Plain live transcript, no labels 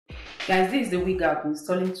Guys, this is the wig I'll be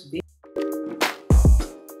installing today.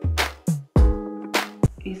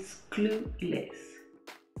 It's Glueless.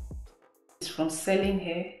 It's from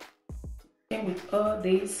CelieHair. And with all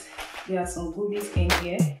this, there are some goodies in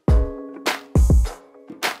here.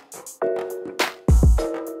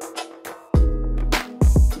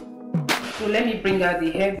 So let me bring out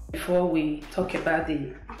the hair before we talk about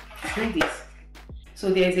the goodies. So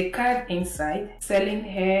there's a card inside,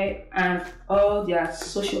 CelieHair and all their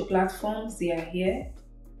social platforms, they are here.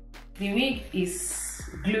 The wig is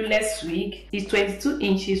Glueless Wig. It's 22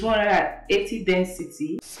 inches, 180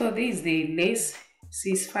 density. So this is the lace,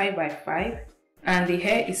 it's 5x5, and the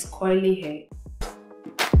hair is curly hair.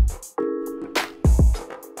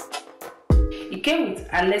 It came with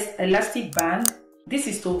an elastic band. This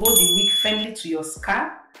is to hold the wig firmly to your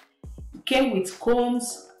scalp. It came with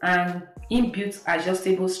combs and inbuilt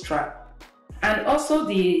adjustable strap, and also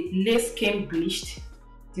the lace came bleached.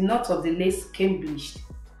 The knot of the lace came bleached.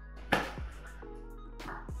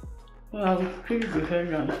 Well, I will put the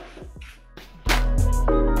hair on.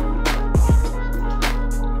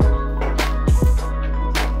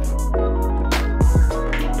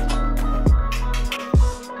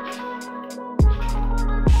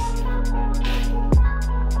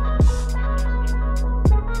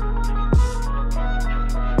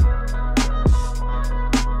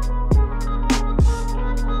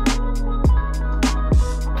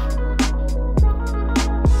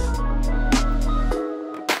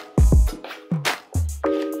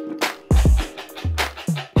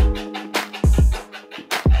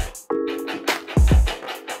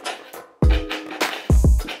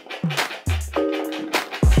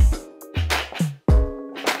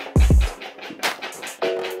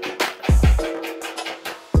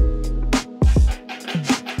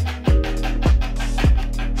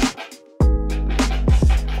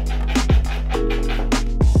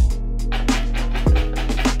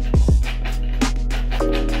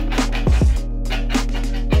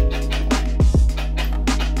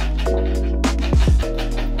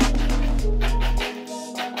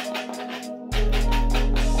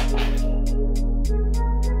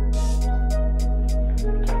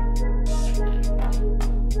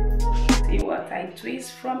 I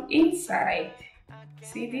twist from inside.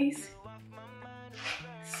 See this?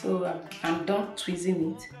 So I'm done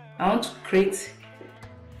twisting it. I want to create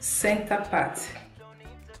center part.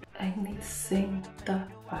 I need center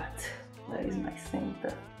part. Where is my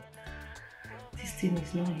center? This thing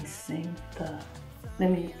is not in center.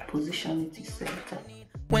 Let me position it in center.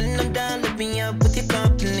 When I'm done, lift me up with your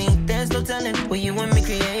company. There's no telling what you want me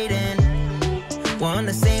creating. We're on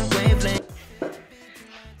the same wavelength.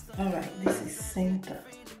 Alright, this is center.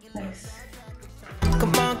 Nice.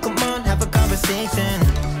 Come on, have a conversation.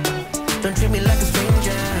 Don't treat me like a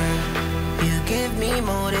stranger. You give me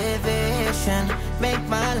motivation. Make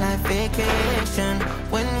my life vacation.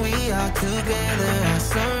 When we are together, I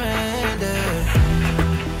surrender.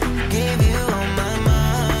 Give you all my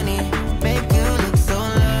money. Make you look so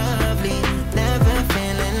lovely. Never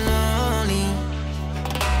feeling lonely.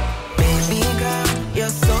 Baby girl, you're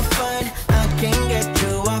so fine. I can't get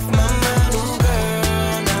you off my mind. Ooh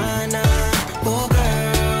girl, nah nah. Ooh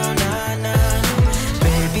girl, nah nah.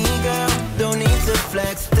 Baby girl, don't need to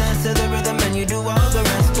flex. Dance to the rhythm and you do all the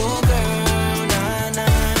rest. Ooh girl, nah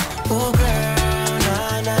nah. Ooh girl,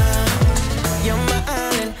 nah nah. You're my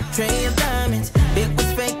island, tray of diamonds. It was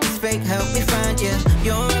fake, help me find you.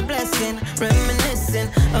 You're a blessing, reminiscent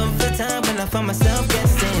of the time when I found myself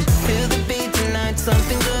guessing. Feel the beat tonight,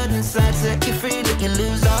 something good inside. Set you free, let you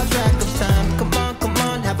lose all track of time. Come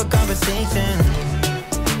on, have a conversation.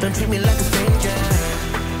 Don't treat me like a stranger.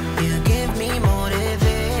 You give me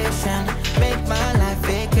motivation. Make my life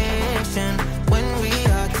vacation. When we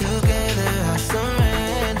are together, I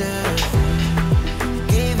surrender.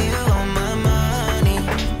 Give you all my money.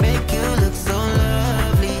 Make you look so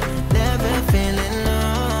lovely. Never feeling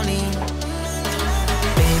lonely.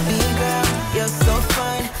 Baby girl, you're so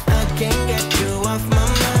fine. I can't get you off my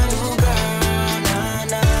mind. Ooh girl, nah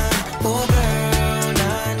nah. Ooh girl,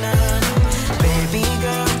 nah nah. Baby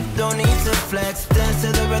girl, don't need to flex. Dance to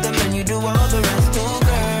the rhythm and you do all the rest. Ooh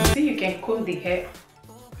girl. See, you can comb the hair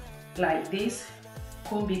like this.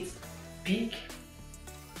 Comb it big.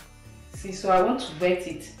 See, so I want to wet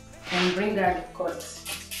it and bring out the cuts.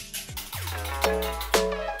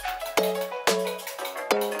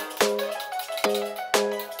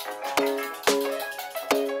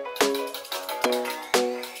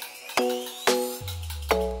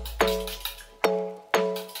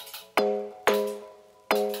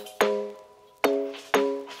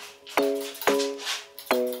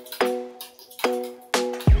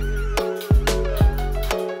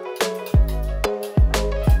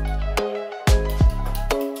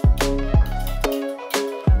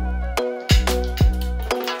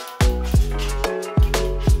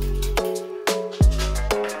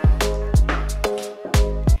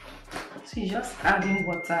 So you just add in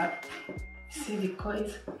water. See the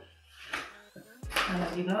coils? And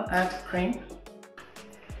I did not add cream,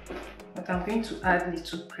 but I'm going to add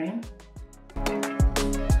little cream.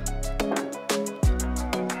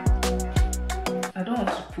 I don't want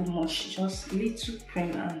to put much, just little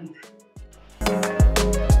cream and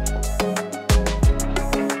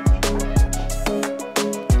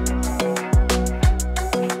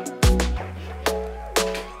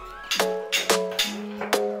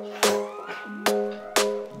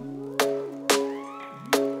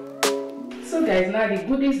so guys, now the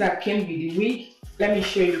goodies that came with the wig, let me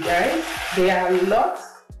show you guys. There are a lot.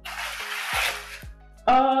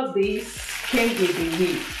 All these came with the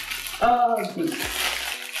wig. All these.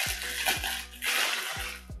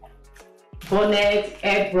 Bonnet,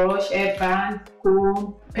 airbrush, hairband,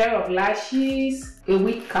 comb, pair of lashes, a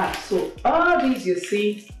wig cap. So all these you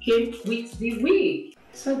see came with the wig.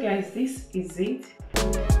 So guys, this is it.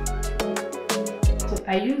 So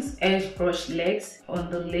I use edge brush legs on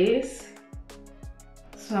the lace.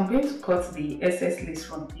 So I'm going to cut the excess lace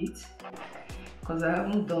from it because I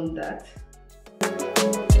haven't done that.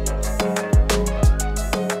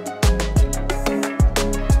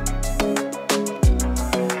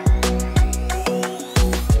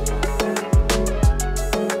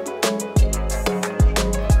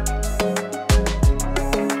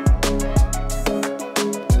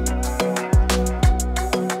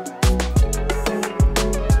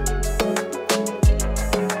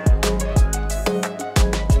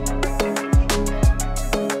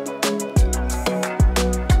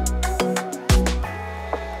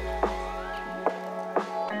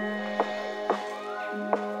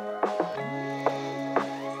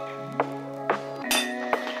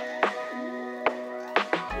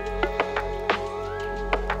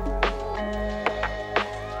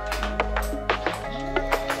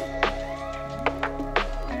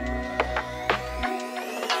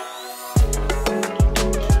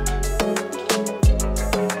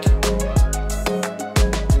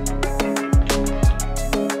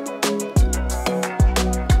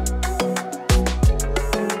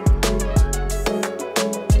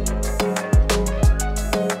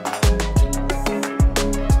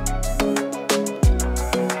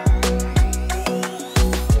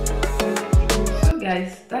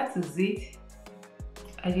 Guys, that is it.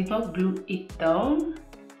 I did not glue it down.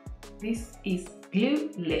 This is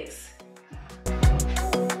glueless.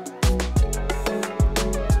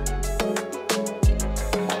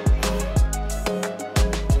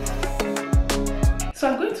 So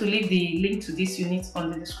I'm going to leave the link to this unit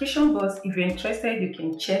on the description box. If you're interested, you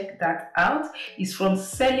can check that out. It's from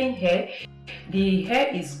CelieHair. The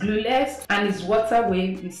hair is glueless and it's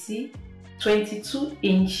waterway. You see, 22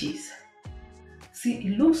 inches. See,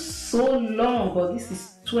 it looks so long, but this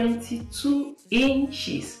is 22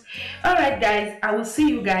 inches. Alright guys, I will see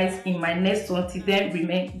you guys in my next one. Till then,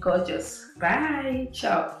 remain gorgeous. Bye.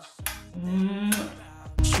 Ciao.